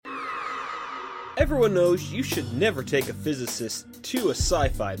Everyone knows you should never take a physicist to a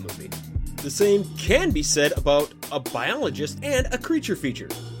sci-fi movie. The same can be said about a biologist and a creature feature.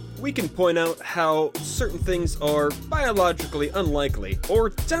 We can point out how certain things are biologically unlikely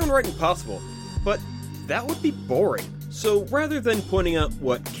or downright impossible, but that would be boring. So rather than pointing out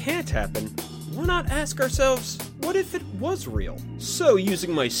what can't happen, why not ask ourselves, what if it was real? So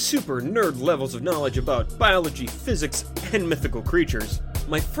using my super nerd levels of knowledge about biology, physics, and mythical creatures,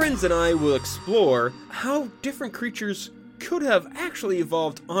 my friends and I will explore how different creatures could have actually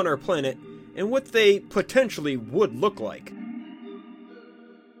evolved on our planet and what they potentially would look like.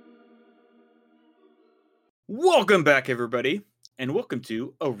 Welcome back, everybody, and welcome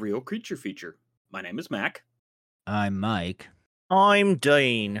to A Real Creature Feature. My name is Mac. I'm Mike. I'm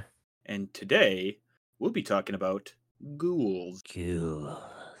Dane. And today, we'll be talking about ghouls. Ghouls.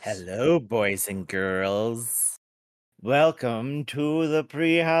 Hello, boys and girls. Welcome to the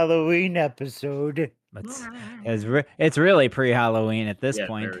pre-Halloween episode. It's really pre-Halloween at this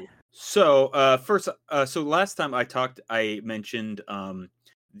point. Very. So, so last time I mentioned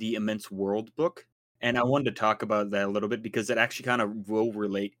the Immense World book, and I wanted to talk about that a little bit because it actually kind of will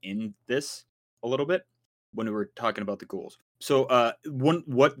relate in this a little bit when we were talking about the ghouls. So,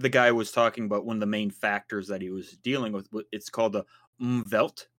 what the guy was talking about, one of the main factors that he was dealing with, it's called the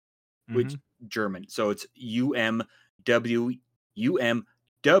Umwelt, which German. So it's UMWELT.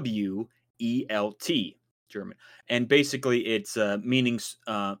 German. And basically its meanings,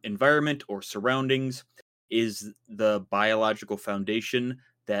 environment or surroundings is the biological foundation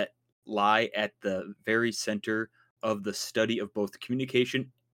that lie at the very center of the study of both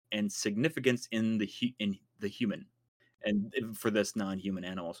communication and significance in the human and for this non-human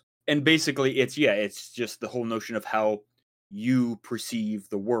animals. And basically it's just the whole notion of how you perceive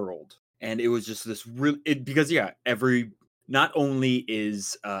the world. And it was just this because not only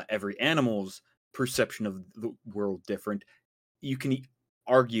is every animal's perception of the world different, you can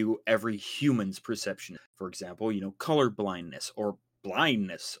argue every human's perception. For example, color blindness or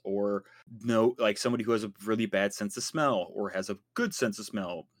blindness, or like somebody who has a really bad sense of smell or has a good sense of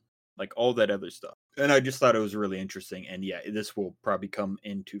smell, like all that other stuff. And I just thought it was really interesting. And this will probably come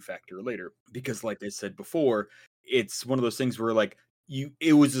into factor later because, like I said before, it's one of those things where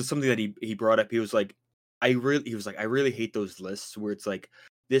it was just something that he brought up. He was like, I really hate those lists where it's like,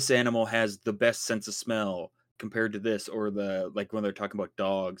 this animal has the best sense of smell compared to this, or when they're talking about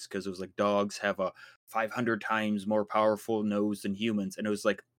dogs, because it was like dogs have a 500 times more powerful nose than humans, and it was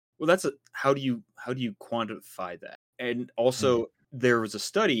like, well, how do you quantify that? And also there was a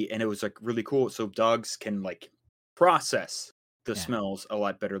study, and it was like really cool. So dogs can like process the smells a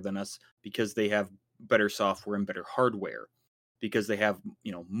lot better than us because they have better software and better hardware, because they have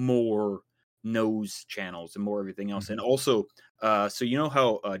more nose channels and more everything else. And also so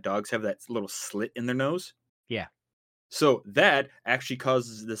how dogs have that little slit in their nose? Yeah. So that actually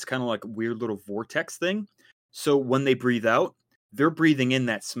causes this kind of like weird little vortex thing. So when they breathe out, they're breathing in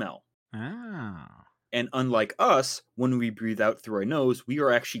that smell. And unlike us, when we breathe out through our nose, we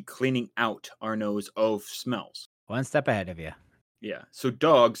are actually cleaning out our nose of smells. One step ahead of you. Yeah. So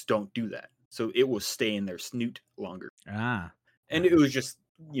dogs don't do that. So it will stay in their snoot longer. And it was just,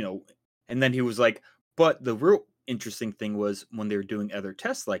 and then he was like, but the real interesting thing was when they were doing other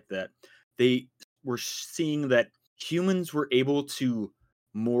tests like that, they were seeing that humans were able to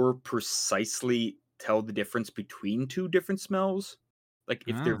more precisely tell the difference between two different smells, like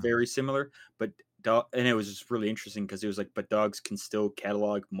if they're very similar. But and it was just really interesting because it was like, but dogs can still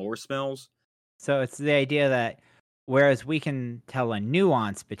catalog more smells. So it's the idea that whereas we can tell a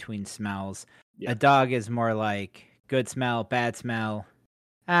nuance between smells, a dog is more like good smell, bad smell.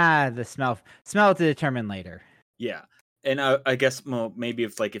 The smell to determine later. Yeah. And I guess maybe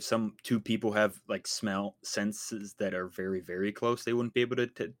if some two people have like smell senses that are very, very close, they wouldn't be able to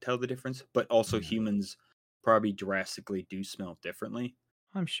tell the difference. But also humans probably drastically do smell differently.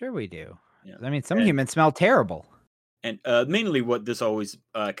 I'm sure we do. Yeah. I mean, some humans smell terrible. And mainly what this always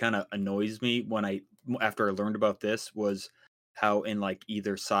kind of annoys me after I learned about this was how in like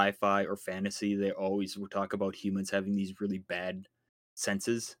either sci-fi or fantasy, they always would talk about humans having these really bad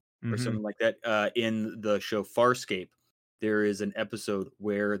senses or something like that. In the show Farscape, there is an episode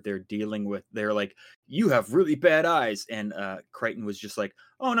where they're like, you have really bad eyes. And Crichton was just like,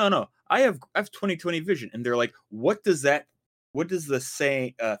 oh, no, I have 20/20 vision. And they're like, what does the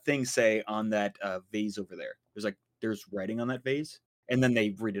thing say on that vase over there? It was like, there's writing on that vase. And then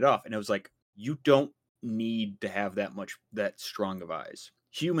they read it off. And it was like, you don't need to have that strong of eyes.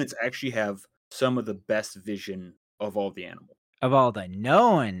 Humans actually have some of the best vision of all the animals. Of all the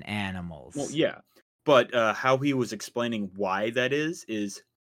known animals. Well, yeah. But how he was explaining why that is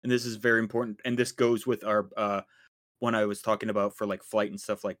and this is very important, and this goes with our when I was talking about for like flight and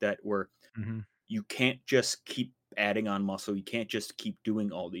stuff like that, where Mhm. you can't just keep adding on muscle. You can't just keep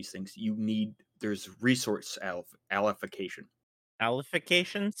doing all these things. There's resource allocation.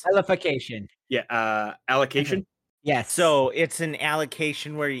 Alifications? Nullification. Yeah, Okay. allocation. Yes. So it's an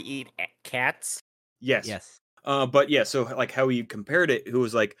allocation where you eat cats? Yes. Yes. But yeah, so like how he compared it, it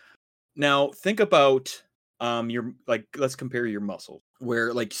was like, now think about your like let's compare your muscles.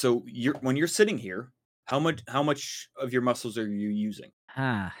 Where like so you're when you're sitting here, how much of your muscles are you using?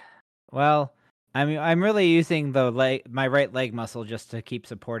 Ah. Well, I'm really using my right leg muscle just to keep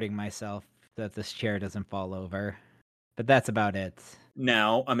supporting myself so that this chair doesn't fall over. But that's about it.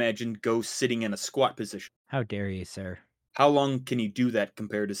 Now imagine go sitting in a squat position. How dare you, sir? How long can you do that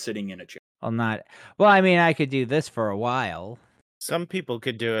compared to sitting in a chair? Well, not well, I mean, I could do this for a while. Some people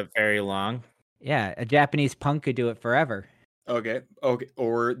could do it very long. Yeah, a Japanese punk could do it forever. Okay, okay,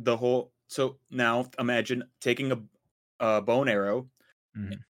 or the whole. So now imagine taking a bone arrow,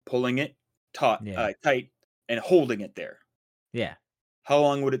 Mhm. pulling it Yeah. tight, and holding it there. Yeah. How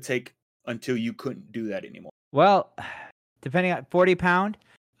long would it take until you couldn't do that anymore? Well, depending on 40-pound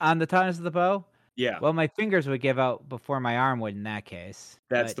on the tightness of the bow, Yeah, well, my fingers would give out before my arm would in that case.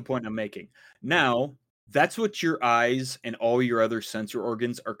 that's But the point I'm making. Now, that's what your eyes and all your other sensor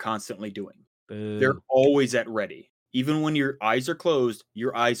organs are constantly doing. They're boo. always at ready. Even when your eyes are closed,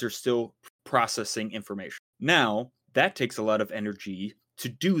 your eyes are still processing information. Now, that takes a lot of energy to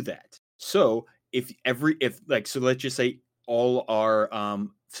do that. So, so let's just say all our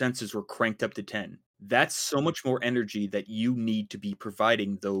senses were cranked up to 10. That's so much more energy that you need to be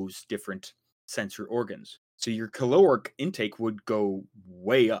providing those different sensory organs. So your caloric intake would go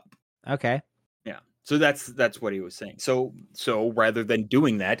way up. Okay. Yeah. So that's what he was saying. So rather than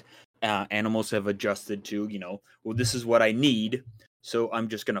doing that, animals have adjusted to, well, this is what I need, so I'm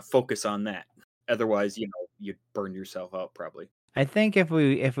just going to focus on that. Otherwise, you'd burn yourself out probably. I think if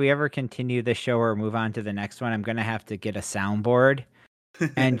we ever continue the show or move on to the next one, I'm gonna have to get a soundboard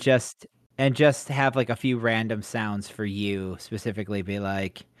and just have like a few random sounds for you specifically. Be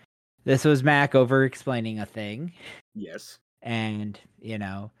like, this was Mac over explaining a thing, Yes. and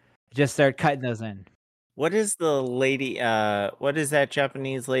just start cutting those in. What is the lady what is that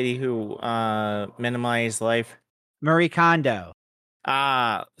Japanese lady who minimized life? Marie Kondo.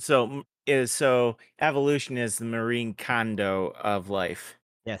 So evolution is the marine condo of life.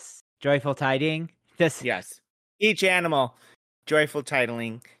 Yes. Joyful tiding. Just Yes. Each animal, joyful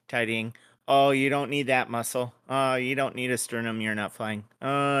tidying. Oh, you don't need that muscle. Oh, you don't need a sternum, you're not flying.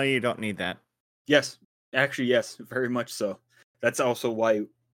 Oh, you don't need that. Yes. Actually, yes, very much so. That's also why,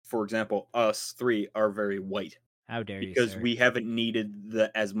 for example, us three are very white. how dare you, Because sir? we haven't needed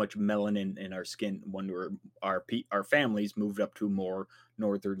as much melanin in our skin when our families moved up to more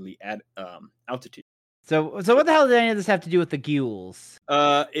northerly altitude. So what the hell did any of this have to do with the ghouls?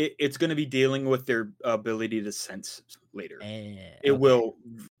 It's going to be dealing with their ability to sense later. It Okay. will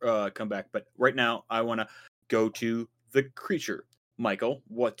come back, but right now I want to go to the creature. Michael,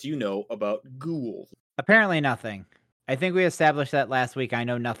 what do you know about ghouls? Apparently nothing. I think we established that last week. I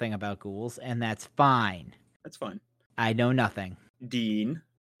know nothing about ghouls, and that's fine. That's fine. I know nothing. Dean.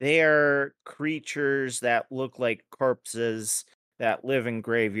 They are creatures that look like corpses that live in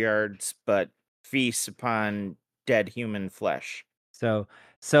graveyards but feast upon dead human flesh. So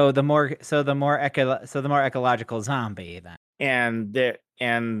the more ecological zombie then.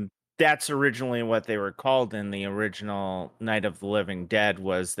 And that's originally what they were called in the original Night of the Living Dead,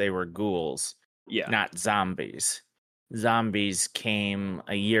 was they were ghouls, Yeah. not zombies. Zombies came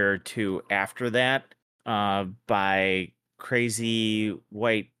a year or two after that, by crazy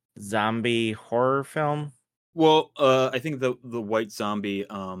white zombie horror film. Well, I think the White Zombie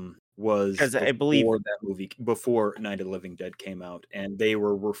was 'Cause I believe before that movie, before Night of the Living Dead came out, and they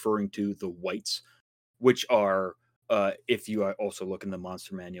were referring to the whites, which are if you also look in the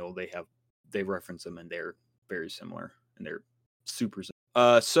Monster Manual, they reference them and they're very similar and they're super.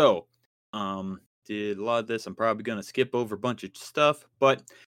 Did a lot of this. I'm probably gonna skip over a bunch of stuff, but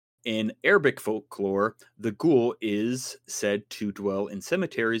in Arabic folklore, the ghoul is said to dwell in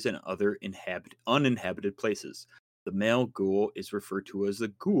cemeteries and other uninhabited places. The male ghoul is referred to as the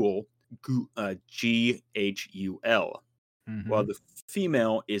ghoul, Ghul, while Mhm. the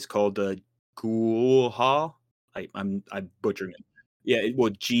female is called a ghoulha. I'm butchering it. Yeah,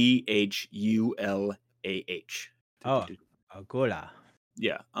 Ghullah. Oh, Agula.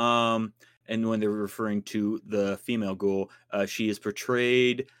 Yeah. And when they're referring to the female ghoul, she is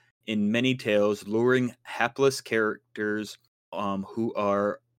portrayed in many tales, luring hapless characters who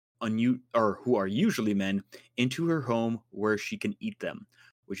are who are usually men into her home where she can eat them.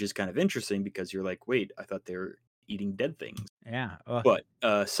 which is kind of interesting because you're like, wait, I thought they were eating dead things. Yeah. But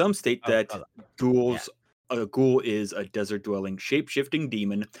some state that hold on. ghouls, a ghoul is a desert-dwelling, shape-shifting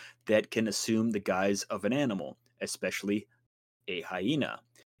demon that can assume the guise of an animal, especially a hyena.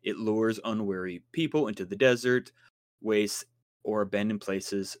 It lures unwary people into the desert, wastes, or abandoned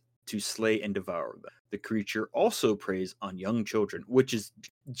places to slay and devour them. The creature also preys on young children, which is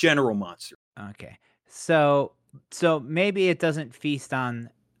general monster. Okay. So maybe it doesn't feast on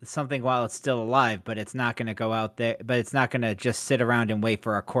something while it's still alive, but it's not going to go out there, but it's not going to just sit around and wait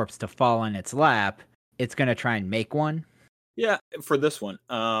for a corpse to fall in its lap. It's going to try and make one. Yeah, for this one.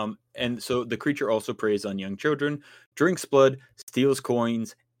 And so the creature also preys on young children, drinks blood, steals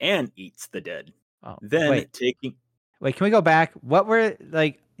coins, and eats the dead. Oh, Then wait, can we go back? What were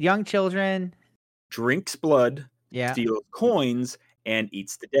like young children? Drinks blood, Yeah. steals coins, and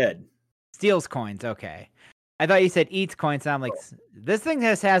eats the dead. Steals coins. Okay. I thought you said eats coins. And I'm like, this thing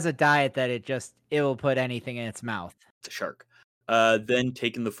just has a diet that it will put anything in its mouth. It's a shark. Then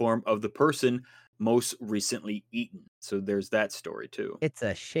taking the form of the person most recently eaten. So there's that story too. It's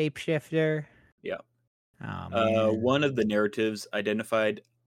a shapeshifter. Yeah. Oh man. One of the narratives identified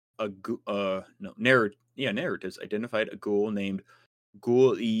narratives identified a ghoul named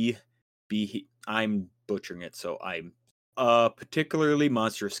Ghoul-E. I'm butchering it, so I'm a particularly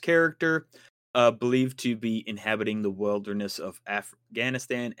monstrous character, believed to be inhabiting the wilderness of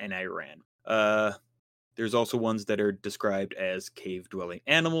Afghanistan and Iran. There's also ones that are described as cave-dwelling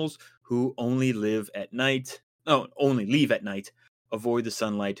animals who only live at night. Oh, only leave at night, avoid the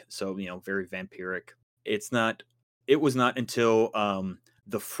sunlight. So very vampiric. It was not until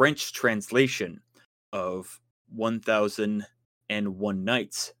the French translation of 1001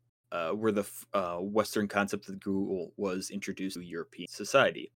 Nights, where the Western concept of the ghoul was introduced to European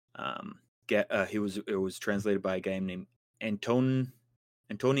society. It was translated by a guy named Antony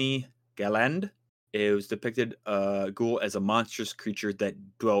Galland. It was depicted ghoul as a monstrous creature that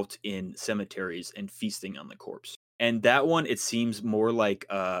dwelt in cemeteries and feasting on the corpse. And that one, it seems more like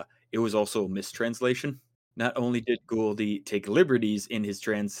it was also a mistranslation. Not only did Gouldy take liberties in his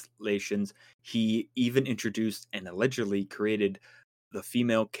translations, he even introduced and allegedly created the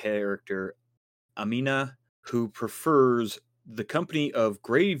female character Amina, who prefers the company of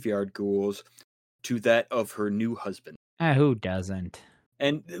graveyard ghouls to that of her new husband. Who doesn't?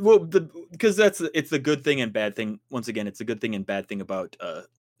 And well, because it's the good thing and bad thing. Once again, it's a good thing and bad thing about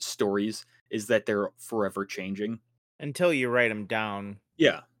stories is that they're forever changing until you write them down.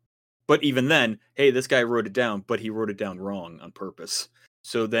 Yeah. But even then, hey, this guy wrote it down, but he wrote it down wrong on purpose.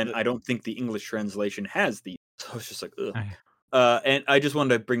 So then I don't think the English translation has these. So it's just like, ugh. And I just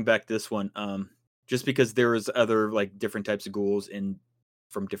wanted to bring back this one, just because there is other like different types of ghouls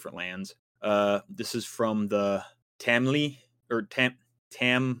from different lands. This is from the Tamli or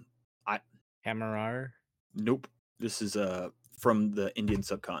Hamarar? Nope. This is from the Indian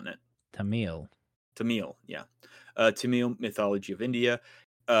subcontinent. Tamil, yeah. Tamil mythology of India.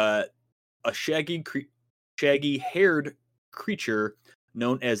 A shaggy-haired creature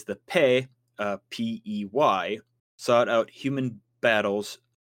known as the Pey, P-E-Y, sought out human battles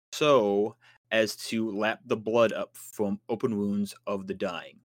so as to lap the blood up from open wounds of the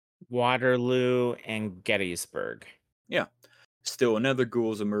dying. Waterloo and Gettysburg. Yeah. Still, another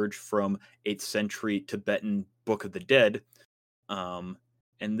ghouls emerged from 8th century Tibetan Book of the Dead, and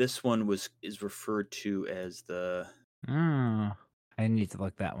this one is referred to as the. I need to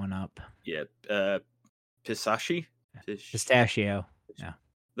look that one up. Yeah, Pisashi? Pistachio. Yeah.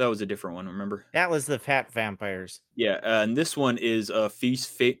 That was a different one, remember? That was the fat vampires. Yeah, and this one is a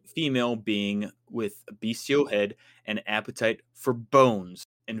female being with a bestial head and appetite for bones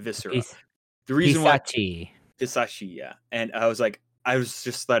and viscera. The reason Pisashi, yeah. And I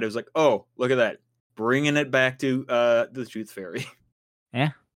just thought it was like, oh, look at that. Bringing it back to the Tooth Fairy.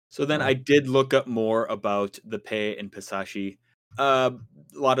 Yeah. So then I did look up more about the Pey and Pisashi. A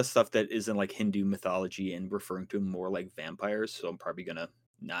lot of stuff that isn't like Hindu mythology and referring to them more like vampires. So I'm probably going to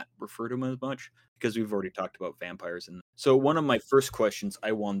not refer to them as much because we've already talked about vampires. And so one of my first questions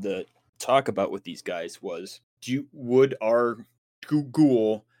I wanted to talk about with these guys was, would our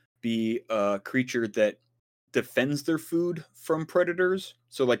ghoul be a creature that defends their food from predators?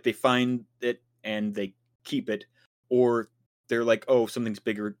 So like they find it and they keep it, or they're like, oh, something's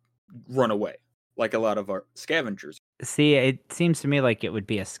bigger, run away, like a lot of our scavengers. See, it seems to me like it would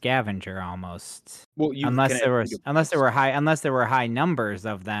be a scavenger almost. Well, unless there were high numbers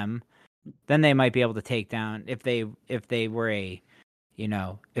of them, then they might be able to take down if they were if they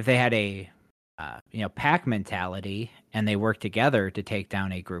had a pack mentality and they work together to take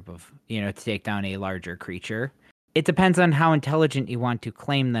down a group of to take down a larger creature. It depends on how intelligent you want to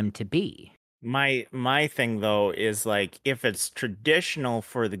claim them to be. My thing though is like if it's traditional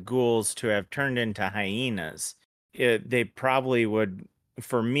for the ghouls to have turned into hyenas, they probably would.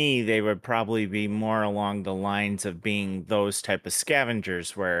 For me, they would probably be more along the lines of being those type of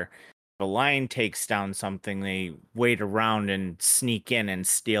scavengers where if a lion takes down something, they wait around and sneak in and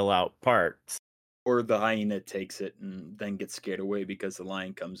steal out parts. Or the hyena takes it and then gets scared away because the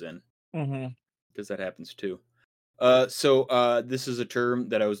lion comes in, Mm-hmm. because that happens too. This is a term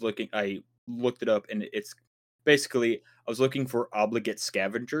that I looked it up, and it's basically I was looking for obligate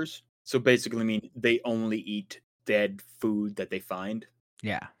scavengers. So basically, mean they only eat dead food that they find,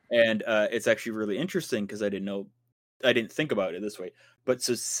 Yeah. and it's actually really interesting because I didn't think about it this way. But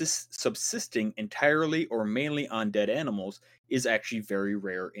subsisting entirely or mainly on dead animals is actually very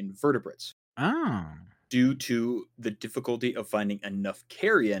rare in vertebrates Oh. due to the difficulty of finding enough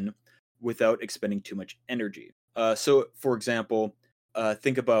carrion without expending too much energy. For example,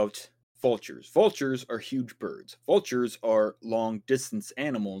 think about vultures. Vultures are huge birds. Vultures are long distance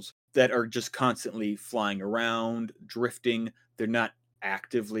animals that are just constantly flying around, drifting. They're not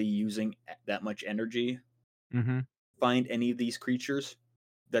actively using that much energy. Mm-hmm. Find any of these creatures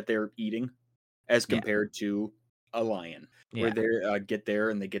that they're eating as Yeah. compared to a lion, where Yeah. they get there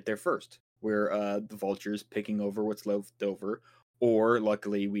and they get there first, where the vulture's picking over what's left over, or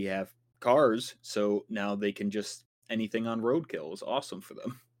luckily we have cars, so now they can just anything on roadkill is awesome for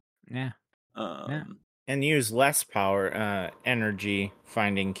them. Yeah. Yeah. And use less power, energy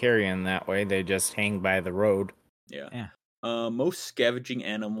finding carrion that way. They just hang by the road. Yeah. Yeah. Most scavenging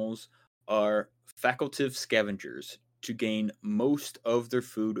animals are facultative scavengers to gain most of their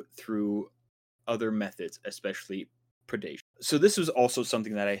food through other methods, especially predation. So this was also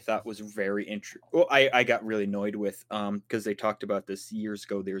something that I thought was very interesting. Well, I got really annoyed with because they talked about this years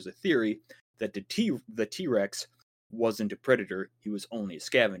ago. There's a theory that the T-Rex wasn't a predator; he was only a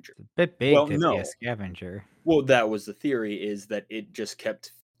scavenger. A bit big Well, to be a no. scavenger. Well, that was the theory, is that it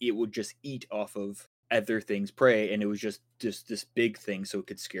would just eat off of other things' prey, and it was just this big thing, so it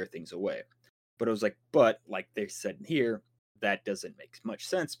could scare things away. But I was like they said in here, that doesn't make much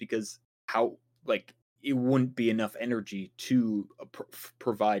sense because how like it wouldn't be enough energy to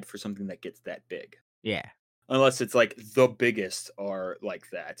provide for something that gets that big, Yeah. unless it's like the biggest are like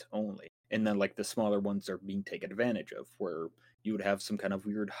that only, and then like the smaller ones are being taken advantage of, where you would have some kind of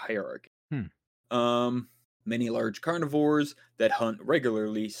weird hierarchy. Hmm. Um, Many large carnivores that hunt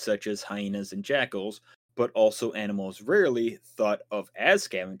regularly, such as hyenas and jackals, but also animals rarely thought of as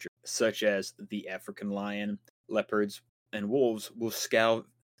scavengers, such as the African lion, leopards, and wolves, will scavenge,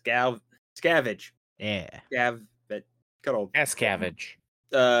 Yeah. scav, cut all, Escavage.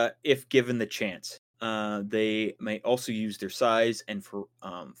 if given the chance. They may also use their size and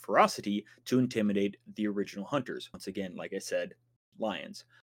ferocity to intimidate the original hunters. Once again, like I said, lions.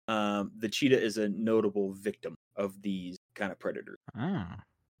 The cheetah is a notable victim of these kind of predators, Oh.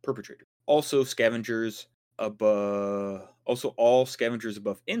 perpetrators. Also, all scavengers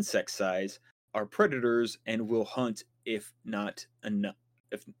above insect size are predators and will hunt if not enough.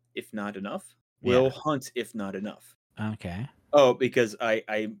 If not enough, Yeah. will hunt if not enough. Okay. Oh, because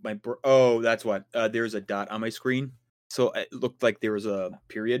oh, that's why. There's a dot on my screen, so it looked like there was a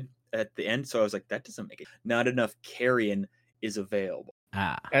period at the end. So I was like, that doesn't make it. Not enough carrion is available.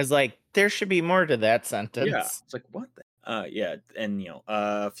 Ah. I was like, there should be more to that Yeah, sentence. it's like what the. Yeah, and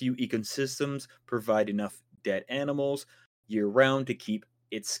a few ecosystems provide enough dead animals year round to keep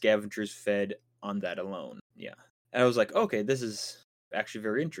its scavengers fed on that alone. Yeah, and I was like, okay, this is actually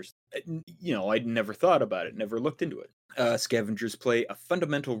very interesting. I'd never thought about it, never looked into it. Scavengers play a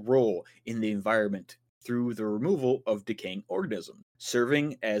fundamental role in the environment through the removal of decaying organisms,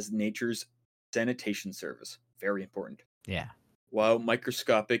 serving as nature's sanitation service. Very important. Yeah. While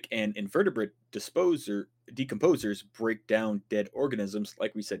microscopic and invertebrate decomposers break down dead organisms,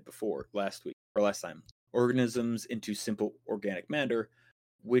 like we said before last time, organisms into simple organic matter,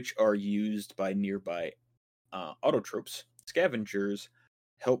 which are used by nearby autotrophs, scavengers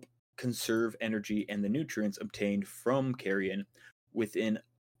help conserve energy and the nutrients obtained from carrion within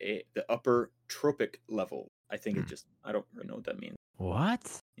the upper tropic level. Hmm. I don't really know what that means.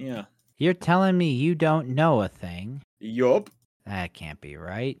 What? Yeah. You're telling me you don't know a thing? Yup. That can't be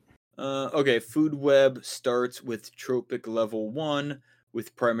right. Okay, food web starts with tropic level 1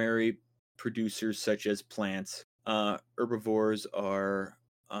 with primary producers such as plants. Herbivores are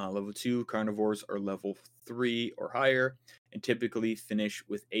level 2, carnivores are level 3 or higher, and typically finish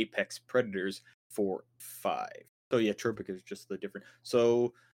with apex predators for 5. So yeah, tropic is just the different.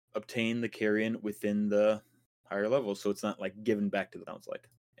 So obtain the carrion within the higher levels, so it's not like given back to the sounds like.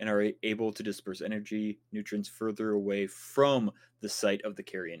 and are able to disperse energy nutrients further away from the site of the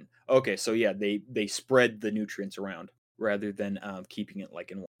carrion. Okay, so yeah, they spread the nutrients around rather than keeping it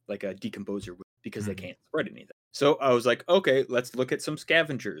like in like a decomposer because they Mhm. can't spread anything. So I was like, okay, let's look at some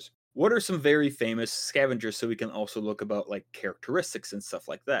scavengers. What are some very famous scavengers so we can also look about like characteristics and stuff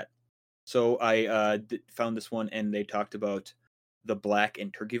like that? So I found this one and they talked about the black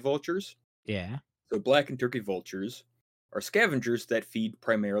and turkey vultures. Yeah. So black and turkey vultures are scavengers that feed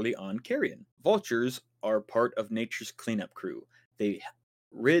primarily on carrion. Vultures are part of nature's cleanup crew. They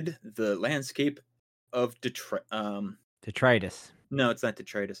rid the landscape of Detritus. no, it's not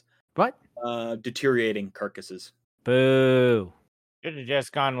detritus. What? Deteriorating carcasses. Boo. Should have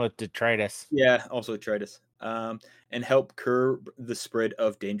just gone with detritus. Yeah, also detritus. And help curb the spread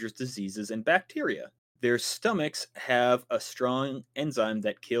of dangerous diseases and bacteria. Their stomachs have a strong enzyme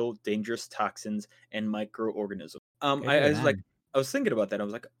that kill dangerous toxins and microorganisms. Good for I was like, them. I was thinking about that. I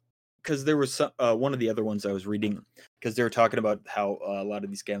was like, because there was one of the other ones I was reading, because they were talking about how a lot of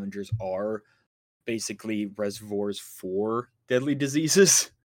these scavengers are basically reservoirs for deadly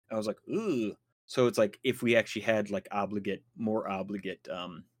diseases. I was like, ooh. So it's like if we actually had like more obligate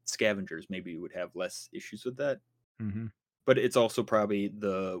scavengers, maybe we would have less issues with that. Hmm. But it's also probably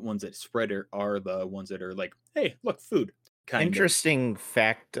the ones that spread are the ones that are like, hey, look, food, kind of. Interesting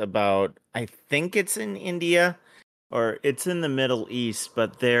fact about, I think it's in India or it's in the Middle East,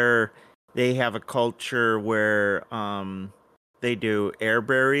 but they have a culture where they do air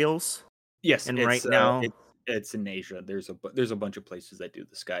burials. Yes, And right now, it's in Asia. There's a bunch of places that do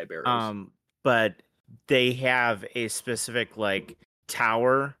the sky burials. but they have a specific like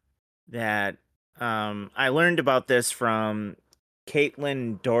tower that I learned about this from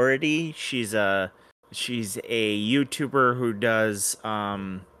Caitlin Doherty. She's a YouTuber who does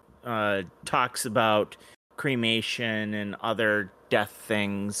talks about cremation and other death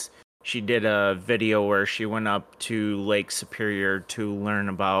things. She did a video where she went up to Lake Superior to learn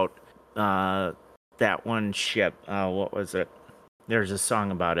about that one ship. What was it? There's a song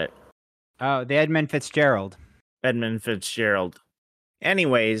about it. Oh, the Edmund Fitzgerald. Edmund Fitzgerald.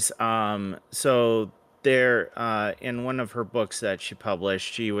 Anyways, so there, in one of her books that she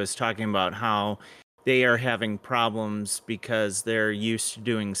published, she was talking about how they are having problems because they're used to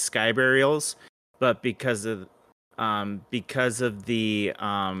doing sky burials, but because of the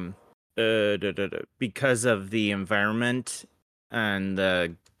because of the environment and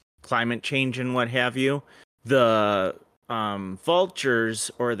the climate change and what have you, the vultures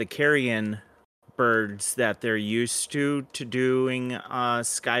or the carrion birds that they're used to doing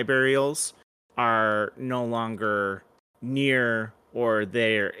sky burials are no longer near or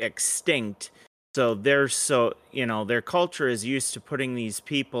they're extinct. So their culture is used to putting these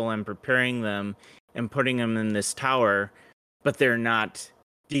people and preparing them and putting them in this tower, but they're not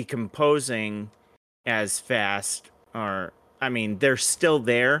decomposing as fast. Or I mean, they're still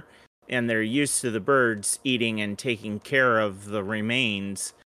there and they're used to the birds eating and taking care of the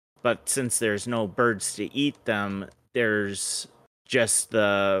remains, but since there's no birds to eat them, there's just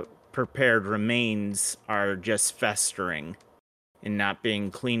the prepared remains are just festering and not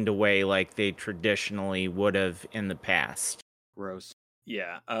being cleaned away like they traditionally would have in the past. Gross.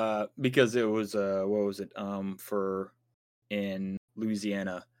 Yeah, because it was what was it? For in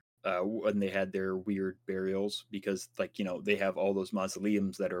Louisiana, when they had their weird burials, because like they have all those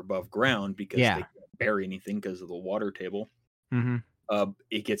mausoleums that are above ground because they Yeah. can't bury anything because of the water table. Hmm.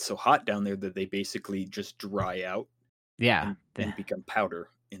 It gets so hot down there that they basically just dry out Yeah. and become powder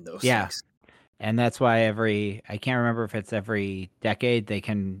in those Yeah. things. And that's why I can't remember if it's every decade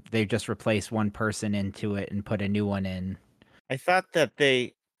they just replace one person into it and put a new one in. I thought that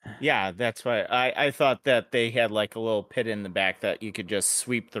that's why I thought that they had like a little pit in the back that you could just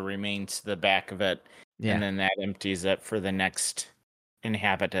sweep the remains to the back of it, Yeah. and then that empties it for the next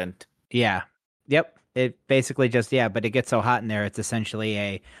inhabitant. Yeah. Yep. It basically just but it gets so hot in there it's essentially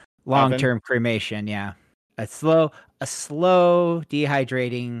a Oven. long-term cremation, yeah. A slow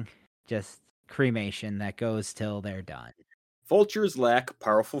dehydrating just cremation that goes till they're done. Vultures lack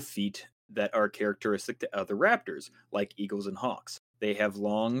powerful feet that are characteristic to other raptors, like eagles and hawks. They have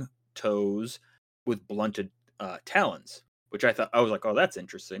long toes with blunted talons, which I was like, oh, that's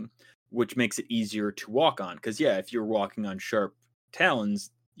interesting, which makes it easier to walk on. Because if you're walking on sharp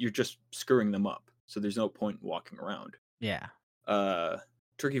talons, you're just screwing them up, so there's no point in walking around. Yeah.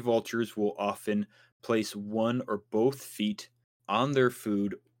 Turkey vultures will often place one or both feet on their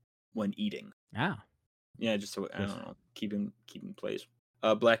food when eating. Oh. Yeah, just so I don't know, keep in place.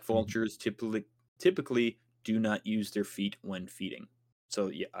 Black vultures typically do not use their feet when feeding. So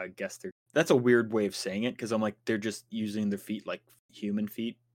yeah, I guess that's a weird way of saying it because I'm like they're just using their feet like human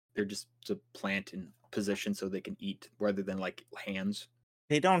feet, They're just to plant in position so they can eat rather than like hands.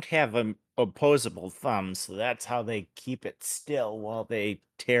 They don't have opposable thumbs, so that's how they keep it still while they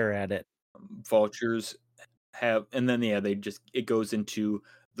tear at it. Vultures have, and then yeah, it goes into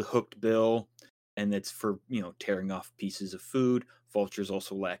the hooked bill, and it's for tearing off pieces of food. Vultures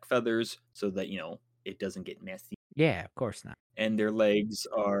also lack feathers, so that it doesn't get messy. Yeah, of course not. And their legs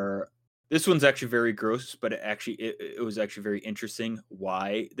are. This one's actually very gross, but it was actually very interesting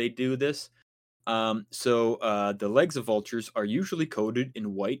why they do this. The legs of vultures are usually coated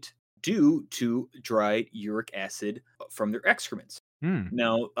in white due to dried uric acid from their excrements. Hmm.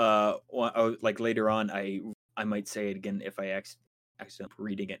 Now, like later on, I might say it again if I accidentally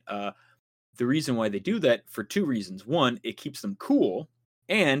reading it. The reason why they do that for two reasons. One, it keeps them cool,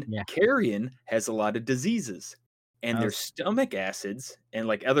 and Yeah. carrion has a lot of diseases, and Oh, their stomach acids and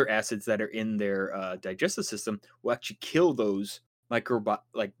like other acids that are in their digestive system will actually kill those like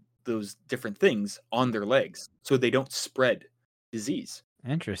those different things on their legs, so they don't spread disease.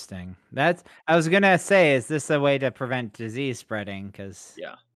 interesting. I was gonna say, is this a way to prevent disease spreading? Because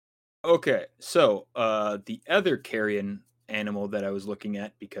Yeah. Okay, so the other carrion animal that I was looking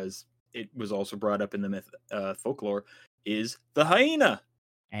at, because it was also brought up in the folklore, is the hyena.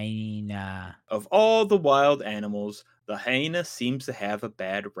 hyena. Of all the wild animals, the hyena seems to have a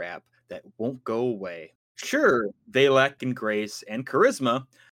bad rap that won't go away. Sure, they lack in grace and charisma,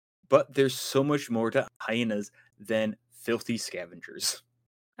 but there's so much more to hyenas than filthy scavengers.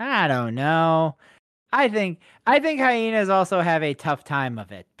 I don't know. I think hyenas also have a tough time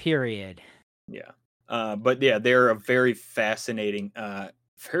of it. Period. Yeah. But yeah, they're a very fascinating,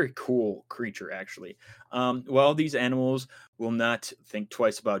 very cool creature, actually. While these animals will not think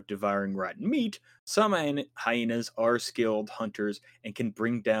twice about devouring rotten meat, some hyenas are skilled hunters and can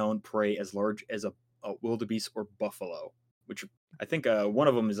bring down prey as large as a wildebeest or buffalo, which I think one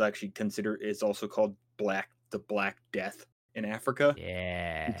of them is also called the Black Death in Africa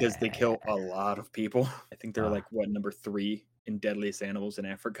because they Yeah. kill a lot of people. I think they're Oh. like number 3 in deadliest animals in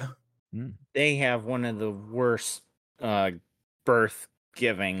Africa. Mm. They have one of the worst birth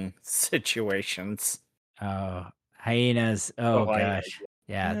giving situations. Oh, hyenas. Oh, Oh hyenas. gosh.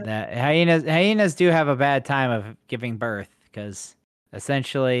 Yeah, Yeah. that hyenas do have a bad time of giving birth because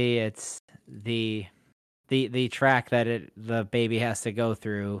essentially it's the track that the baby has to go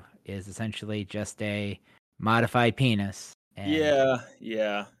through is essentially just a modified penis. And Yeah,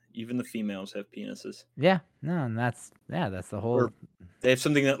 yeah. Even the females have penises. yeah, no, and that's the whole Or they have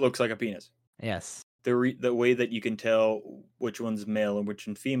something that looks like a penis. yes. The way that you can tell which one's male and which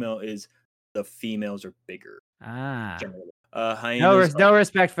one's female is the females are bigger, Ah. generally. No Hyenas no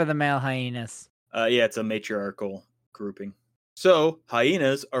respect for the male hyenas. yeah, it's a matriarchal grouping. So,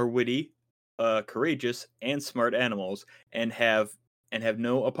 hyenas are witty, courageous, and smart animals and have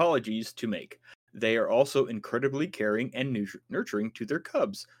no apologies to make. They are also incredibly caring and nurturing to their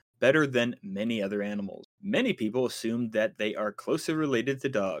cubs, better than many other animals. Many people assume that they are closely related to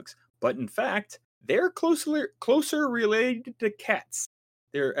dogs, but in fact, they're closer related to cats.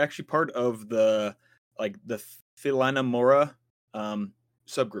 They're actually part of the Phalanomora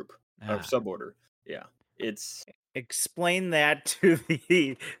subgroup or Ah. suborder. Yeah, it's Explain that to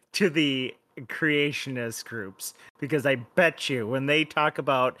the creationist groups, because I bet you when they talk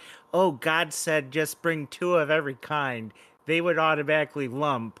about, oh, God said just bring 2 of every kind, they would automatically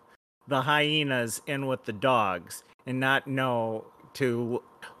lump the hyenas in with the dogs and not know to,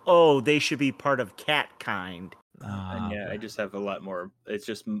 oh, they should be part of cat kind. and Ah, yeah, I but just have a lot more. It's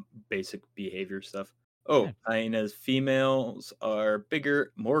just basic behavior stuff. yeah, Oh, hyenas females are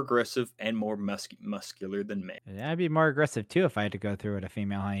bigger, more aggressive, and more muscular than males. I'd be more aggressive too if I had to go through what a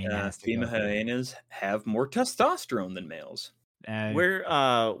female hyena has to go Female through. hyenas have more testosterone than males. Uh, Where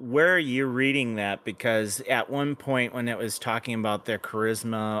are you reading that? Because at one point when it was talking about their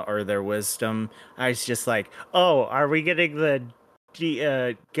charisma or their wisdom, I was just like, "Oh, are we getting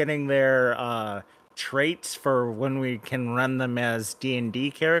getting their traits for when we can run them as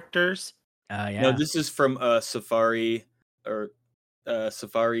D&D characters?" No, yeah, this is from Safari or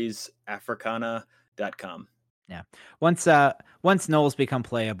safarisafricana.com. yeah. Once Knowles become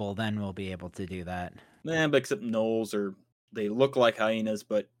playable, then we'll be able to do that. But except gnolls they look like hyenas,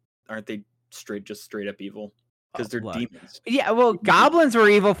 but aren't they straight up evil? Oh, Because they're look. demons. Yeah, well, goblins were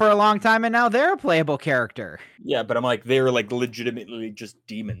evil for a long time, and now they're a playable character. Yeah, but I'm like they're like legitimately just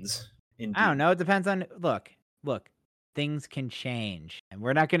demons. I don't Indeed. know. It depends on look. Things can change, and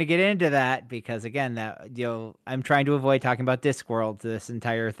we're not going to get into that because again, I'm trying to avoid talking about Discworld this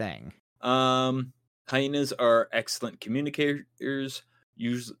entire thing. Hyenas are excellent communicators,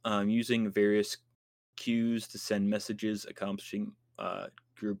 using various cues to send messages, accomplishing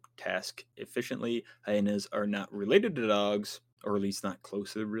group task efficiently. Hyenas are not related to dogs, or at least not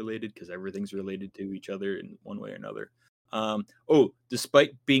closely related, because everything's related to each other in one way or another.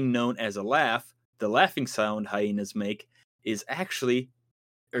 Despite being known as a laugh, the laughing sound hyenas make is actually,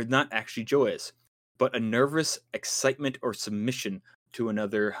 or not actually joyous, but a nervous excitement or submission to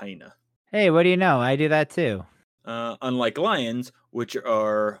another hyena. Hey, what do you know? I do that too. Unlike lions, which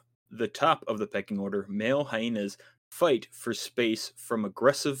are the top of the pecking order, male hyenas fight for space from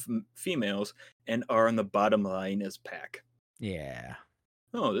aggressive females and are on the bottom of the hyena's pack. Yeah.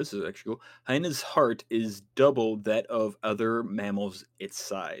 Oh, this is actually cool. Hyena's heart is double that of other mammals its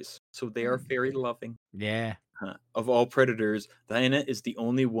size, so they are very loving. Yeah. Of all predators, the hyena is the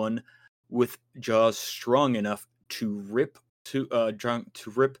only one with jaws strong enough to rip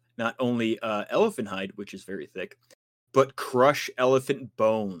not only elephant hide, which is very thick, but crush elephant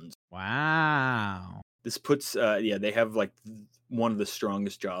bones. Wow. This puts they have like one of the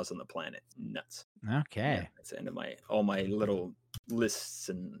strongest jaws on the planet. Nuts. Okay. Yeah, that's the end of all my little lists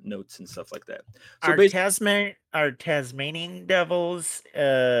and notes and stuff like that. So Are Tasmanian devils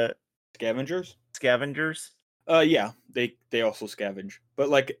scavengers? scavengers? Yeah, they also scavenge. But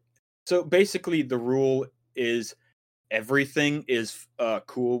like, so basically the rule is everything is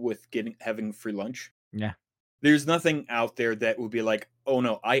cool with having free lunch. Yeah. There's nothing out there that would be like, oh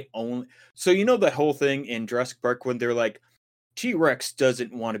no, I only. So you know that whole thing in Jurassic Park when they're like, T-Rex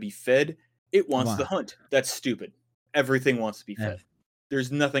doesn't want to be fed; it wants to hunt. That's stupid. Everything wants to be fed.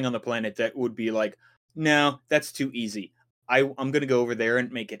 There's nothing on the planet that would be like, no, that's too easy. I'm gonna go over there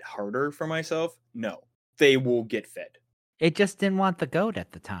and make it harder for myself. No, they will get fed. It just didn't want the goat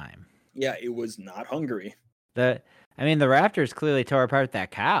at the time. Yeah, it was not hungry. The raptors clearly tore apart that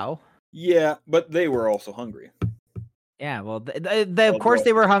cow. Yeah, but they were also hungry. Yeah, well, of course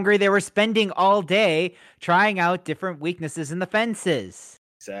they were hungry. They were spending all day trying out different weaknesses in the fences.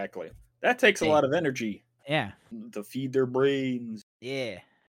 Exactly. That takes a lot of energy. Yeah. To feed their brains. Yeah.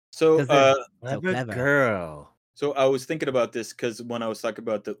 So, clever girl. So I was thinking about this because when I was talking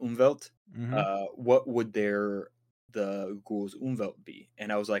about the Umwelt, what would the ghoul's Umwelt be? And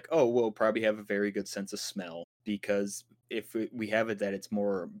I was like, oh, we'll probably have a very good sense of smell because if we have it that it's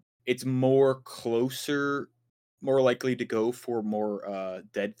more closer, more likely to go for more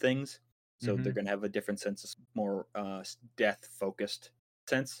dead things. So they're going to have a different sense of more death focused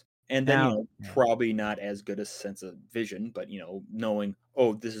sense. And then, probably not as good a sense of vision, but, knowing,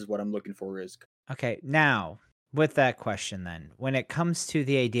 oh, this is what I'm looking for is. Okay. Now, with that question then, when it comes to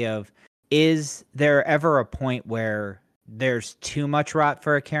the idea of, is there ever a point where there's too much rot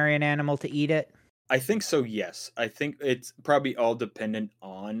for a carrion animal to eat it? I think so, yes. I think it's probably all dependent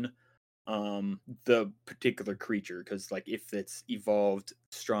on the particular creature, because like if it's evolved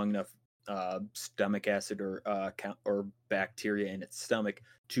strong enough stomach acid or bacteria in its stomach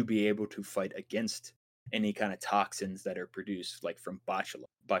to be able to fight against any kind of toxins that are produced like from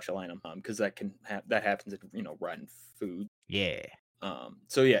botulinum, because that happens in rotten food. Yeah.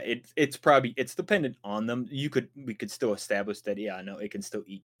 So yeah, it's dependent on them. We could still establish that it can still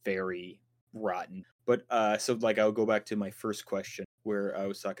eat very rotten. But so like I'll go back to my first question where I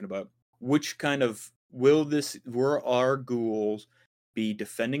was talking about which kind of will our ghouls be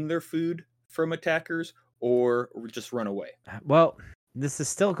defending their food from attackers or just run away? Well, this is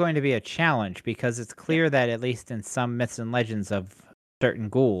still going to be a challenge because it's clear that at least in some myths and legends of certain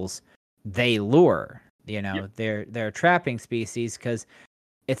ghouls, they lure. They're a trapping species because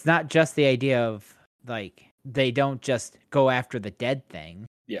it's not just the idea of like they don't just go after the dead thing.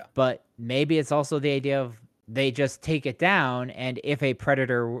 Yeah. But maybe it's also the idea of they just take it down, and if a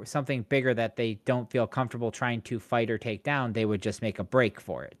predator, something bigger that they don't feel comfortable trying to fight or take down, they would just make a break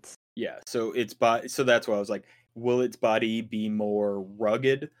for it. Yeah, so so that's why I was like, will its body be more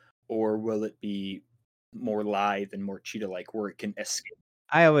rugged or will it be more lithe and more cheetah-like where it can escape?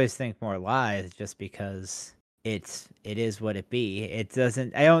 I always think more lithe just because it is what it be. It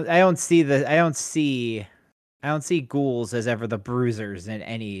doesn't I don't see ghouls as ever the bruisers in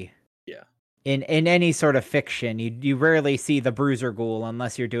any in any sort of fiction. You rarely see the bruiser ghoul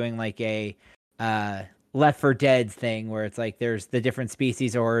unless you're doing like a Left 4 Dead thing where it's like there's the different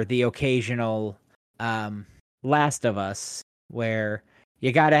species or the occasional Last of Us where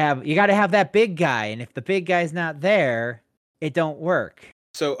you gotta have that big guy, and if the big guy's not there, it don't work.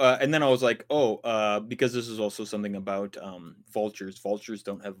 So and then I was like, because this is also something about vultures. Vultures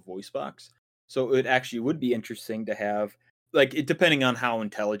don't have a voice box, so it actually would be interesting to have depending on how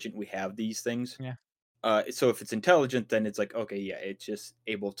intelligent we have these things. Yeah. So if it's intelligent, then it's like, okay, yeah, it's just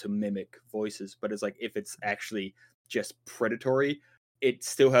able to mimic voices. But it's like if it's actually just predatory, it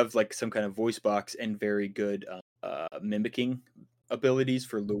still have like some kind of voice box and very good mimicking abilities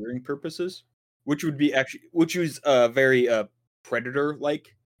for luring purposes, which was very Predator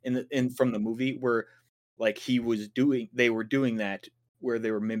like in from the movie where like they were doing that where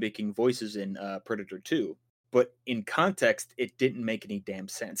they were mimicking voices in Predator 2, but in context it didn't make any damn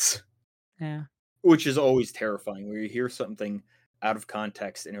sense. Yeah. Which is always terrifying where you hear something out of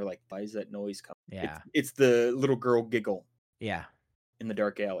context and you're like, why is that noise coming? Yeah. It's the little girl giggle Yeah. in the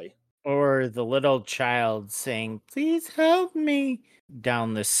dark alley. Or the little child saying, "Please help me,"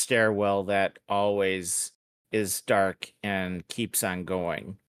 down the stairwell that always is dark and keeps on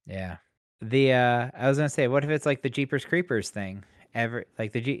going. Yeah. I was gonna say, what if it's like the Jeepers Creepers thing?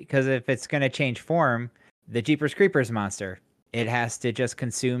 Because if it's gonna change form, the Jeepers Creepers monster, it has to just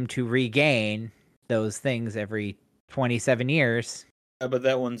consume to regain those things every 27 years. But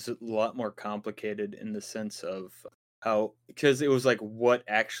that one's a lot more complicated in the sense of how, because it was like, what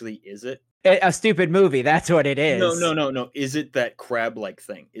actually is it? A stupid movie, that's what it No, is. no, no, no. Is it that crab-like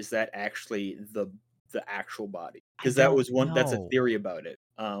thing? Is that actually the actual body? Because that was one. That's a know. theory about it.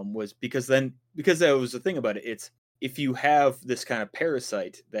 Was because that was the thing about it. It's if you have this kind of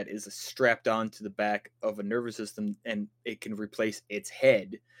parasite that is strapped onto the back of a nervous system and it can replace its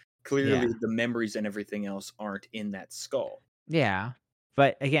head, clearly Yeah. the memories and everything else aren't in that skull. Yeah.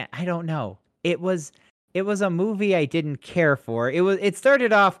 But again, I don't know. It was a movie I didn't care for. It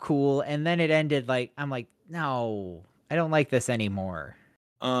started off cool and then it ended like I'm like, no, I don't like this anymore.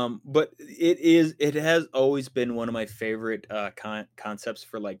 But it has always been one of my favorite concepts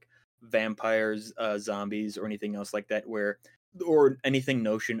for like vampires, zombies, or anything else like that, or anything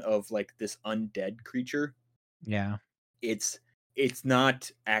notion of like this undead creature. Yeah. It's it's not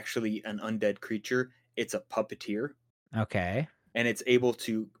actually an undead creature. It's a puppeteer, Okay. and it's able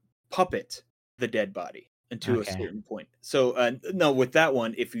to puppet the dead body until a Okay. certain point. So no, with that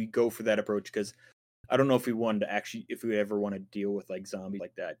one, if we go for that approach, because I don't know if we wanted to actually, if we would ever want to deal with like zombies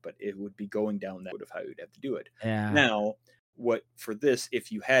like that, but it would be going down that road of how you'd have to do it. Yeah. Now, what for this,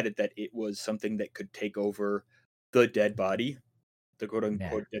 if you had it that it was something that could take over the dead body, the quote Yeah.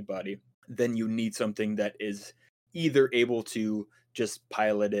 unquote dead body, then you need something that is either able to just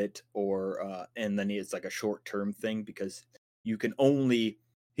pilot it and then it's like a short term thing because you can only,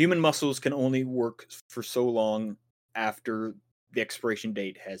 human muscles can only work for so long after the expiration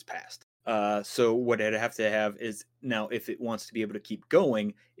date has passed. So what it'd have to have is now if it wants to be able to keep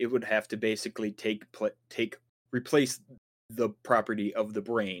going, it would have to basically replace the property of the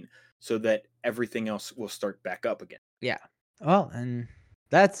brain so that everything else will start back up again. Yeah. Well, and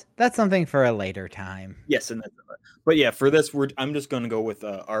that's something for a later time. Yes, and but yeah, for this, I'm just going to go with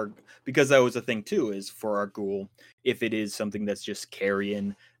our, because that was a thing too. Is for our ghoul, if it is something that's just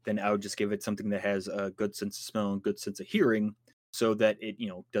carrion, then I would just give it something that has a good sense of smell and good sense of hearing, so that it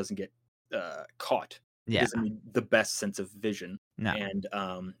doesn't get caught. It Yeah. doesn't need the best sense of vision. No.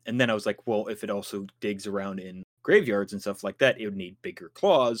 And then I was like, well, if it also digs around in graveyards and stuff like that, it would need bigger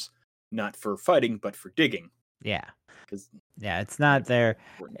claws, not for fighting, but for digging. Yeah. Because Yeah, it's not there.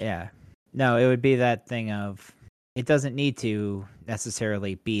 Yeah. No, it would be that thing of it doesn't need to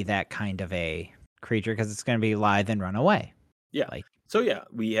necessarily be that kind of a creature because it's going to be lithe and run away. Yeah. Like, So yeah,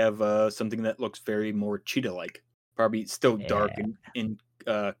 we have something that looks very more cheetah-like, probably still dark yeah. in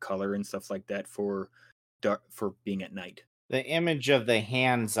color and stuff like that for being at night. The image of the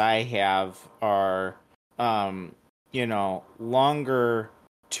hands I have are, longer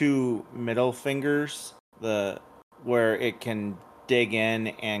two middle fingers, where it can dig in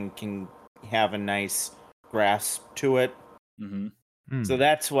and can have a nice grasp to it. Mm-hmm. So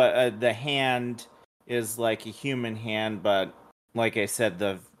that's what the hand is, like a human hand, but like I said,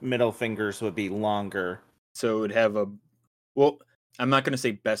 the middle fingers would be longer. So it would have well, I'm not going to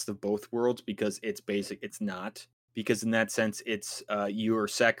say best of both worlds because it's not, because in that sense it's you are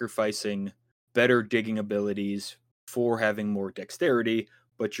sacrificing better digging abilities for having more dexterity,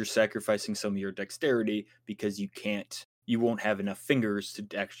 but you're sacrificing some of your dexterity because you won't have enough fingers to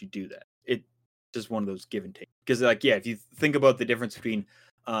actually do that. It's just one of those give and take. Because like if you think about the difference between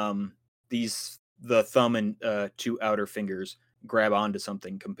the thumb and two outer fingers grab onto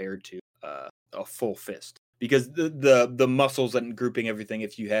something compared to a full fist, because the muscles and grouping everything,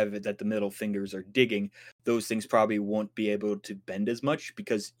 if you have it that the middle fingers are digging, those things probably won't be able to bend as much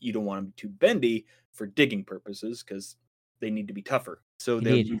because you don't want them too bendy for digging purposes because they need to be tougher. So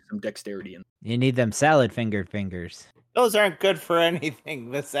they'll need some dexterity in. You need them salad fingered fingers. Those aren't good for anything,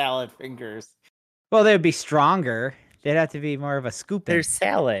 the salad fingers. Well, they'd be stronger. They'd have to be more of a scooping. They're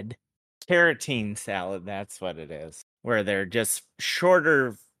salad. Carotene salad, that's what it is. Where they're just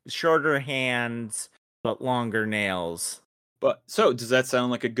shorter hands, but longer nails. But so does that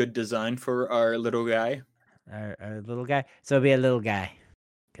sound like a good design for our little guy? Our little guy. So it'll be a little guy.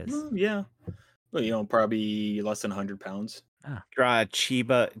 Cause Yeah. Well, probably less than 100 pounds. Draw a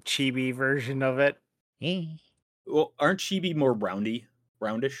chibi version of it. Well, aren't chibi more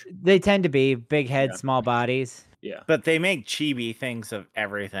roundish? They tend to be big heads, Yeah. small bodies. Yeah. But they make chibi things of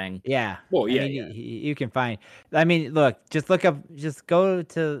everything. Yeah. Well, I yeah, mean, yeah. you can find. I mean, look, just go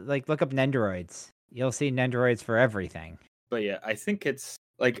to look up Nendoroids. You'll see Nendoroids for everything. But yeah, I think it's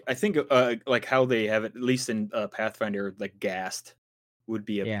like like how they have it, at least in Pathfinder, like Ghast would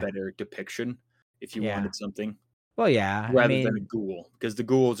be a Yeah. better depiction if you Yeah. wanted something Well, yeah. I rather than a mean, ghoul, because the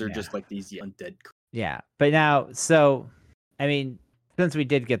ghouls are yeah. just like these undead. Yeah. But now, so I mean, since we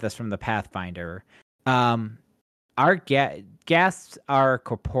did get this from the Pathfinder, our ghasts are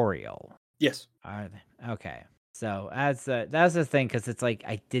corporeal. Yes. Are they? Okay. So that's the thing, because it's like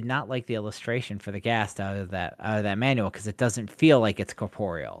I did not like the illustration for the ghast out of that manual, because it doesn't feel like it's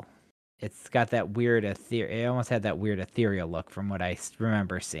corporeal. It's got that weird it almost had that weird ethereal look from what I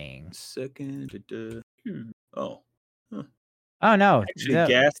remember seeing. Second. Oh. Huh. Oh no! Actually,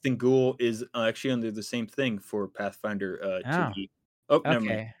 Ghast and Ghoul is actually under the same thing for Pathfinder 2e. Oh, never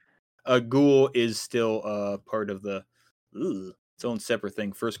mind. Okay. Ghoul is still part of the its own separate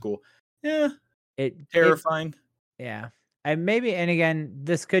thing. First Ghoul, yeah, terrifying. Yeah. And again,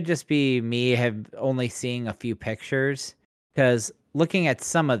 this could just be me only seeing a few pictures, because looking at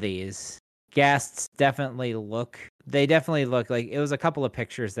some of these, ghasts definitely look like it was a couple of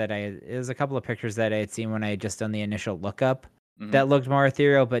pictures that I had seen when I had just done the initial lookup that looked more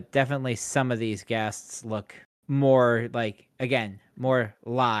ethereal, but definitely some of these ghasts look more like, again, more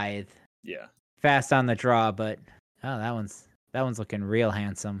lithe. Yeah. Fast on the draw, but that one's looking real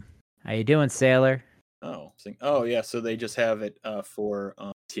handsome. How you doing, Sailor? Oh yeah, so they just have it for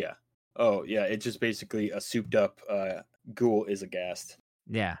yeah. Oh yeah, it's just basically a souped up ghoul is a ghast.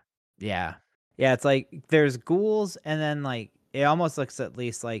 Yeah. It's like there's ghouls, and then like it almost looks at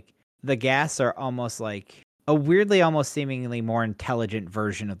least like the ghasts are almost like a weirdly, almost seemingly more intelligent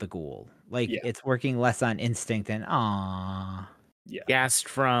version of the ghoul. Like it's working less on instinct and Yeah. Ghast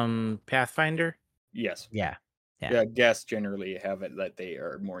from Pathfinder? Yes. Yeah. Ghasts generally have it that they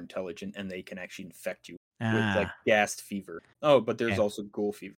are more intelligent and they can actually infect you with like ghast fever. Oh, but there's also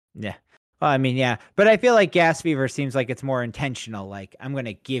ghoul fever. Yeah. Well, I mean, yeah, but I feel like gas fever seems like it's more intentional. Like, I'm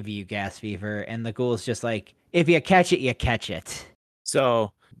gonna give you gas fever, and the ghoul's just like, if you catch it, you catch it.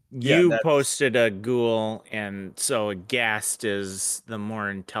 So you posted a ghoul, and so a ghast is the more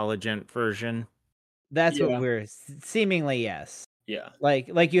intelligent version. That's what we're seemingly, yes. Yeah.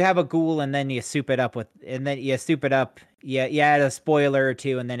 Like you have a ghoul, and then you soup it up Yeah, you add a spoiler or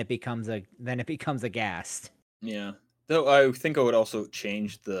two, and then it becomes a ghast. Yeah. Though I think I would also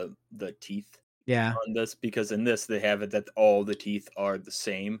change the teeth. Yeah. On this, because in this they have it that all the teeth are the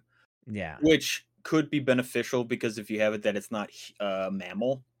same. Yeah. Which could be beneficial, because if you have it that it's not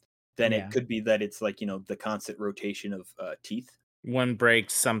mammal, then it could be that it's like, the constant rotation of teeth. One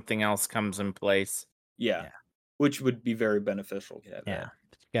breaks, something else comes in place. Yeah. Which would be very beneficial. Yeah.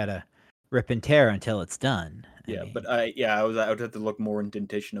 You gotta rip and tear until it's done. But I would have to look more in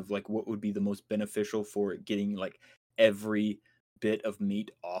indentation of like what would be the most beneficial for getting like every bit of meat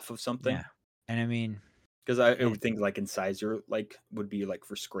off of something. Yeah. And I mean, because I would think like incisor like would be like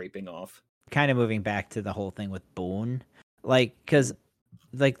for scraping off. Kind of moving back to the whole thing with bone, like, because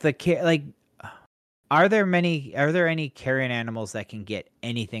like are there any carrion animals that can get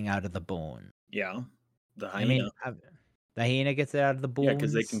anything out of the bone? Yeah, the hyena. I mean, the hyena gets it out of the bones. Yeah,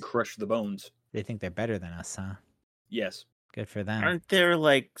 because they can crush the bones. They think they're better than us, huh? Yes. Good for them. Aren't there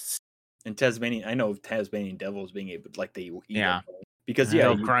like in Tasmanian? I know of Tasmanian devils being able, like they will eat them. Because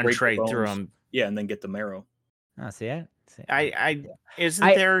they'll crunch right through them. Yeah, and then get the marrow. Oh, see it? Isn't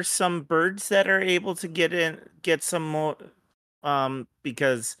there some birds that are able to get some more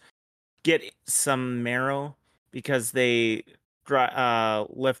because get some marrow because they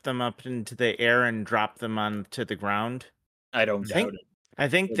lift them up into the air and drop them onto the ground? I don't doubt it. I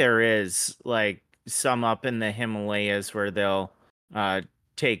think there is like some up in the Himalayas where they'll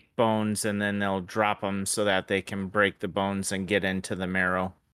take bones and then they'll drop them so that they can break the bones and get into the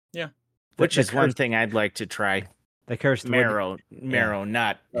marrow. Yeah. Which is one thing I'd like to try. The cursed marrow,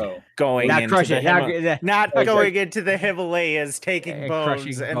 not going not into going into the Himalayas, taking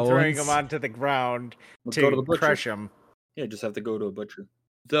bones and throwing them onto the ground to crush them. Yeah, just have to go to a butcher.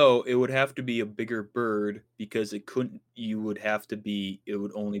 Though it would have to be a bigger bird, because it would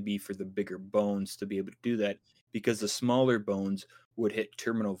only be for the bigger bones to be able to do that, because the smaller bones would hit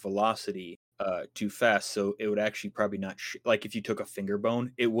terminal velocity too fast, so it would actually probably not like if you took a finger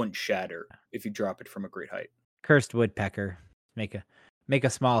bone, it wouldn't shatter if you drop it from a great height. Cursed woodpecker. Make a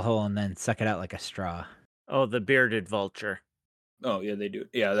small hole and then suck it out like a straw. Oh, the bearded vulture. Oh yeah, they do.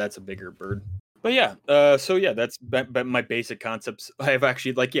 Yeah, that's a bigger bird. But yeah, so yeah, that's my basic concepts. I have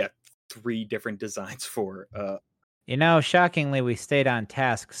actually 3 different designs for Shockingly, we stayed on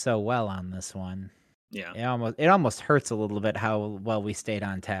task so well on this one. yeah. It almost hurts a little bit how well we stayed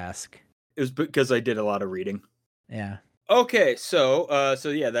on task. It was because I did a lot of reading. Yeah. Okay, so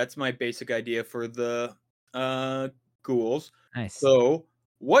yeah, that's my basic idea for the ghouls. Nice. So,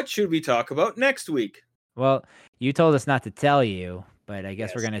 what should we talk about next week? Well, you told us not to tell you, but I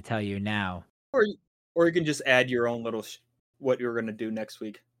guess we're Yes. going to tell you now. Or you can just add your own little what you're going to do next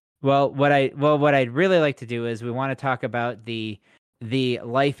week. Well, what I'd really like to do is we want to talk about the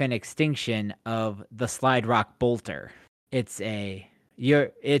life and extinction of the slide rock bolter. It's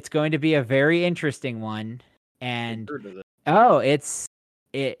going to be a very interesting one, I've and heard of it. oh, it's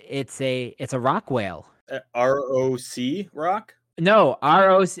a rock whale. ROC rock? No,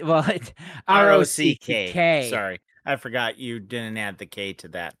 ROC. Well, it's ROCK. ROCK. Sorry, I forgot you didn't add the K to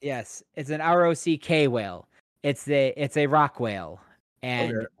that. Yes, it's an ROCK whale. It's a rock whale,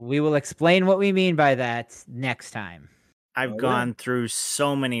 and Okay. we will explain what we mean by that next time. I've gone through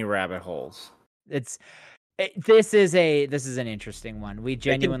so many rabbit holes. This is an interesting one. We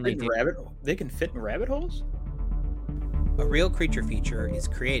genuinely do. They can fit in rabbit holes? A Real Creature Feature is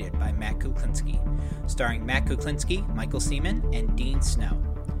created by Matt Kuklinski, starring Matt Kuklinski, Michael Seaman, and Dean Snow.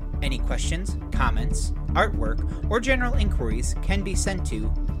 Any questions, comments, artwork, or general inquiries can be sent to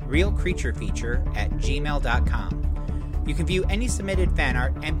realcreaturefeature@gmail.com. You can view any submitted fan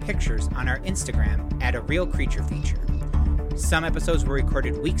art and pictures on our Instagram at A Real Creature Feature. Some episodes were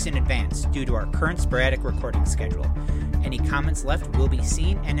recorded weeks in advance due to our current sporadic recording schedule. Any comments left will be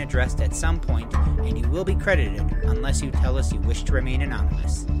seen and addressed at some point, and you will be credited unless you tell us you wish to remain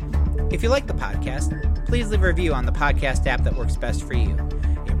anonymous. If you like the podcast, please leave a review on the podcast app that works best for you.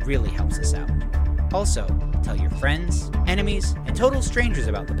 It really helps us out. Also, tell your friends, enemies, and total strangers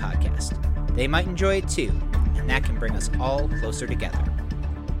about the podcast. They might enjoy it too, and that can bring us all closer together.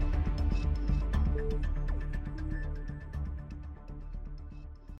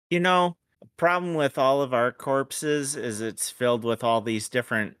 A problem with all of our corpses is it's filled with all these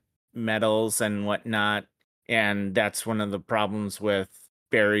different metals and whatnot. And that's one of the problems with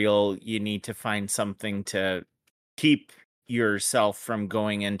burial. You need to find something to keep yourself from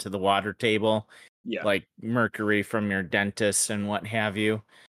going into the water table. Yeah. Like mercury from your dentist and what have you.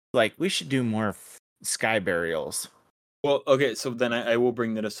 Like, we should do more sky burials. Well, okay, so then I will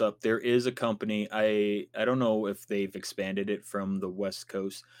bring this up. There is a company, I don't know if they've expanded it from the West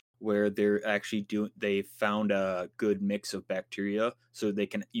Coast, where they found a good mix of bacteria, so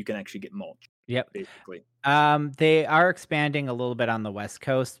you can actually get mulch. Yep. Basically. They are expanding a little bit on the West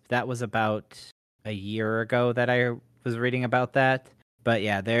Coast. That was about a year ago that I was reading about that. But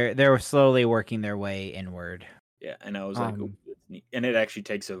yeah, they're slowly working their way inward. Yeah, and I was like, "Ooh, that's neat." And it actually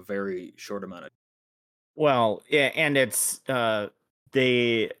takes a very short amount of. Well, yeah, and it's I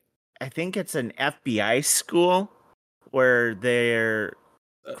think it's an FBI school where they're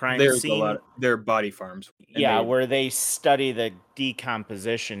crime There's scene. a lot. They're body farms. Where they study the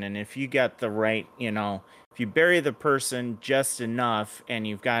decomposition, and if you got the right, if you bury the person just enough, and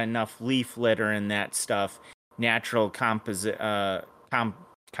you've got enough leaf litter and that stuff, natural composition?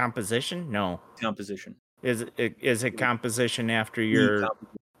 No, Composition. Is it composition after your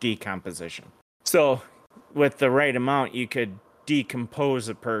decomposition? So, with the right amount, you could decompose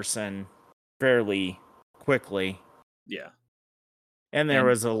a person fairly quickly. Yeah. And there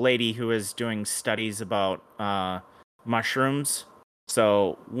was a lady who was doing studies about mushrooms.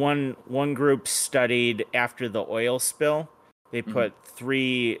 So one group studied after the oil spill. They put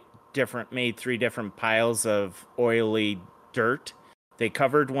made three different piles of oily dirt. They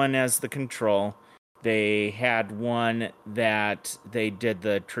covered one as the control. They had one that they did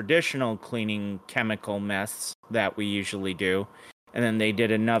the traditional cleaning chemical mess that we usually do. And then they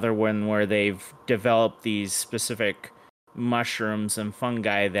did another one where they've developed these specific mushrooms and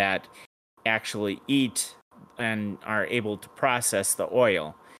fungi that actually eat and are able to process the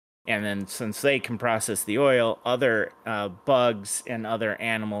oil. And then since they can process the oil, other bugs and other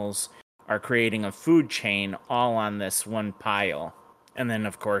animals are creating a food chain all on this one pile. And then,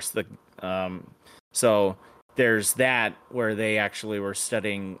 of course, so there's that where they actually were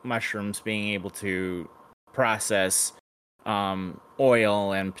studying mushrooms being able to process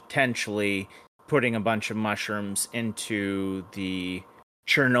oil and potentially putting a bunch of mushrooms into the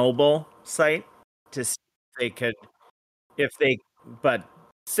Chernobyl site to see if they but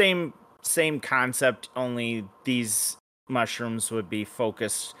same concept, only these mushrooms would be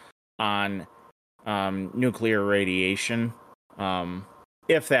focused on nuclear radiation,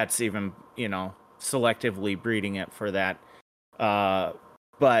 if that's even selectively breeding it for that.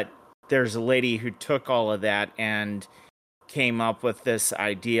 But there's a lady who took all of that and came up with this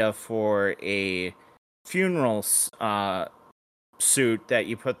idea for a funeral suit that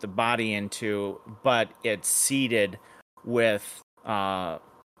you put the body into, but it's seeded with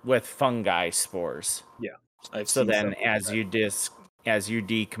fungi spores. Yeah, I've So seen then, that. as you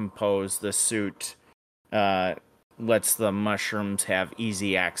decompose, the suit lets the mushrooms have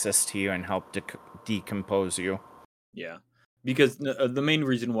easy access to you and help decompose you. Yeah, because the main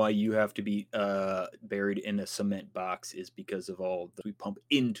reason why you have to be buried in a cement box is because of all that we pump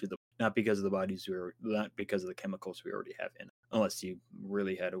into the, not because of the not because of the chemicals we already have in it, unless you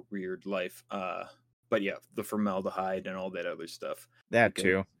really had a weird life. But yeah, the formaldehyde and all that other stuff. That Because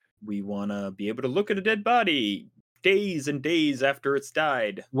too. we want to be able to look at a dead body days and days after it's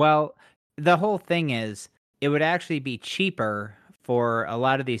died. Well, the whole thing is, it would actually be cheaper for a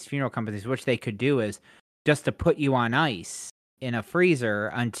lot of these funeral companies, which they could do is just to put you on ice in a freezer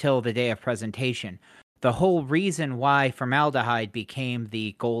until the day of presentation. The whole reason why formaldehyde became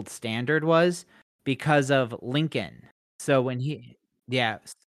the gold standard was because of Lincoln. So when yeah,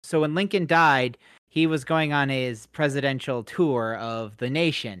 so when Lincoln died, he was going on his presidential tour of the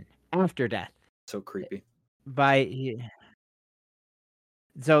nation after death. So creepy.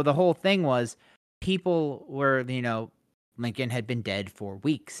 So the whole thing was, people were, Lincoln had been dead for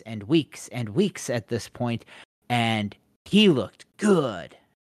weeks and weeks and weeks at this point, and he looked good.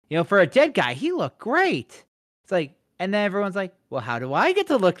 For a dead guy, he looked great. It's like, and then everyone's like, well, how do I get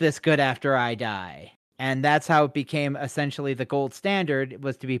to look this good after I die? And that's how it became essentially the gold standard,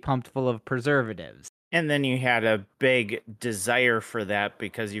 was to be pumped full of preservatives. And then you had a big desire for that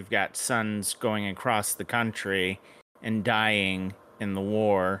because you've got sons going across the country and dying in the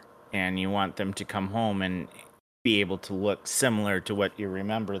war, and you want them to come home and be able to look similar to what you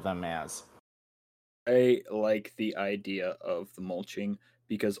remember them as. I like the idea of the mulching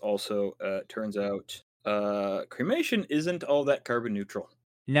because also turns out cremation isn't all that carbon neutral.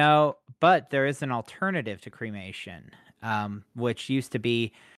 No, but there is an alternative to cremation, which used to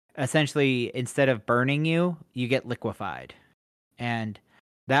be essentially, instead of burning you, you get liquefied. And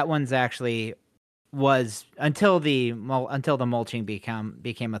that one's actually was until the mulching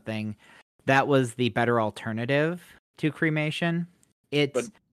became a thing. That was the better alternative to cremation. It's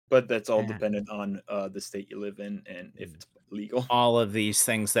But that's all uh, dependent on the state you live in and if it's legal. All of these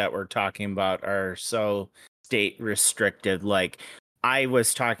things that we're talking about are so state restricted. Like, I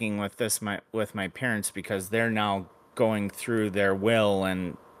was talking with my parents because they're now going through their will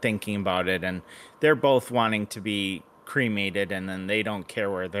and thinking about it, and they're both wanting to be cremated, and then they don't care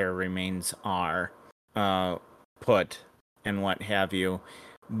where their remains are put and what have you.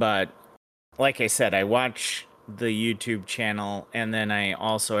 But like I said, I watch the YouTube channel, and then I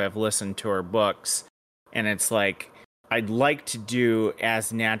also have listened to her books, and it's like, I'd like to do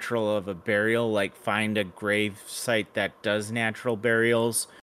as natural of a burial, like find a grave site that does natural burials,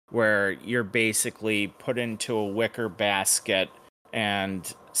 where you're basically put into a wicker basket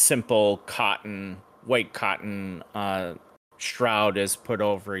and simple white cotton shroud is put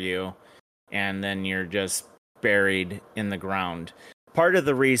over you, and then you're just buried in the ground. Part of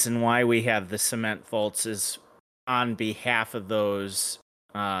the reason why we have the cement vaults is on behalf of those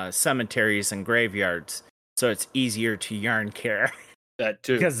cemeteries and graveyards, so it's easier to yarn care. That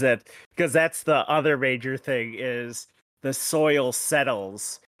too. because that's the other major thing, is the soil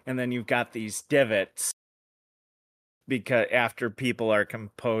settles, and then you've got these divots because after people are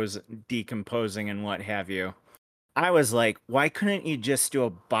decomposing and what have you. I was like, why couldn't you just do a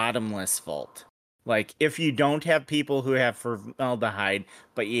bottomless vault? Like, if you don't have people who have formaldehyde,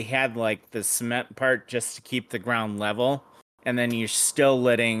 but you had like the cement part just to keep the ground level, and then you're still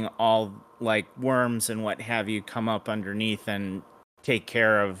letting all like worms and what have you come up underneath and take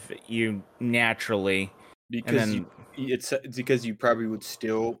care of you naturally. Because And then it's because you probably would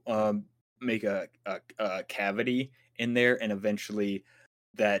still make a cavity in there, and eventually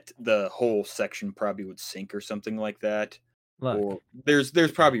that the whole section probably would sink or something like that. look, Or there's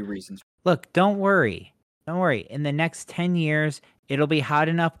probably reasons. look, don't worry. Don't worry. In the next 10 years, it'll be hot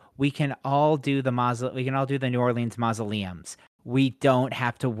enough. We can all do the New Orleans mausoleums. We don't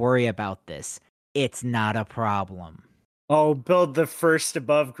have to worry about this. It's not a problem. build the first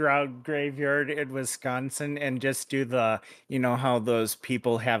above ground graveyard in Wisconsin and just do how those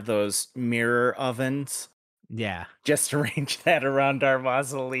people have those mirror ovens. Yeah, Just arrange that around our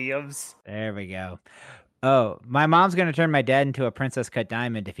mausoleums. there we go. Oh, my mom's gonna turn my dad into a princess cut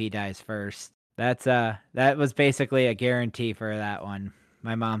diamond if he dies first. That was basically a guarantee for that one.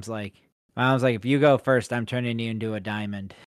 My mom's like, if you go first, I'm turning you into a diamond.